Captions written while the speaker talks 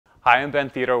Hi, I'm Ben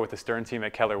Theodore with the Stern team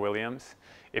at Keller Williams.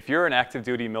 If you're an active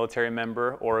duty military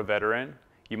member or a veteran,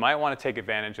 you might want to take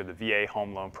advantage of the VA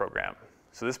Home Loan Program.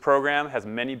 So this program has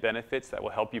many benefits that will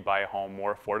help you buy a home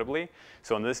more affordably.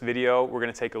 So in this video, we're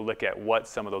going to take a look at what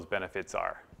some of those benefits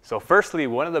are. So firstly,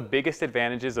 one of the biggest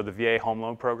advantages of the VA Home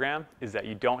Loan Program is that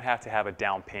you don't have to have a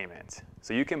down payment.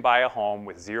 So you can buy a home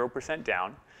with 0%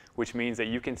 down, which means that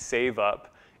you can save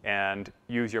up and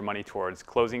use your money towards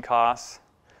closing costs,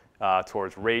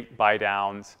 towards rate buy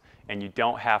downs, and you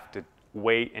don't have to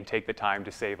wait and take the time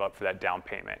to save up for that down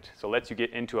payment. So it lets you get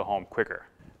into a home quicker.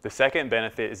 The second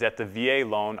benefit is that the VA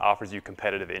loan offers you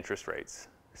competitive interest rates.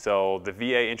 So the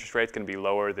VA interest rate is going to be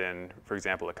lower than, for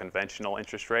example, a conventional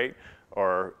interest rate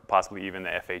or possibly even the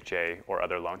FHA or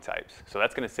other loan types. So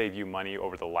that's going to save you money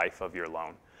over the life of your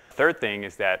loan. Third thing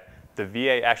is that the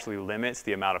VA actually limits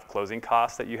the amount of closing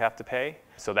costs that you have to pay.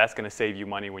 So that's going to save you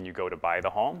money when you go to buy the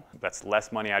home. That's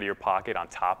less money out of your pocket on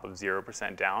top of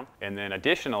 0% down. And then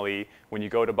additionally, when you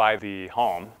go to buy the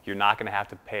home, you're not going to have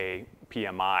to pay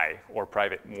PMI or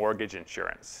private mortgage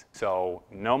insurance. So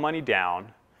no money down,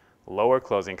 lower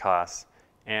closing costs,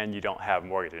 and you don't have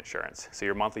mortgage insurance. So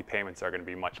your monthly payments are going to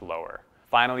be much lower.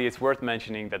 Finally, it's worth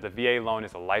mentioning that the VA loan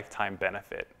is a lifetime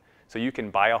benefit. So you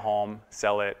can buy a home,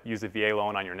 sell it, use the VA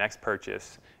loan on your next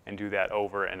purchase, and do that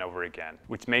over and over again,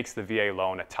 which makes the VA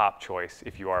loan a top choice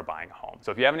if you are buying a home.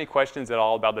 So if you have any questions at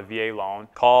all about the VA loan,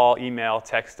 call, email,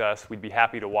 text us. We'd be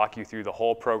happy to walk you through the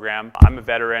whole program. I'm a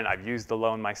veteran. I've used the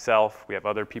loan myself. We have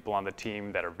other people on the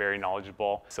team that are very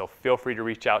knowledgeable. So feel free to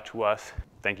reach out to us.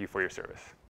 Thank you for your service.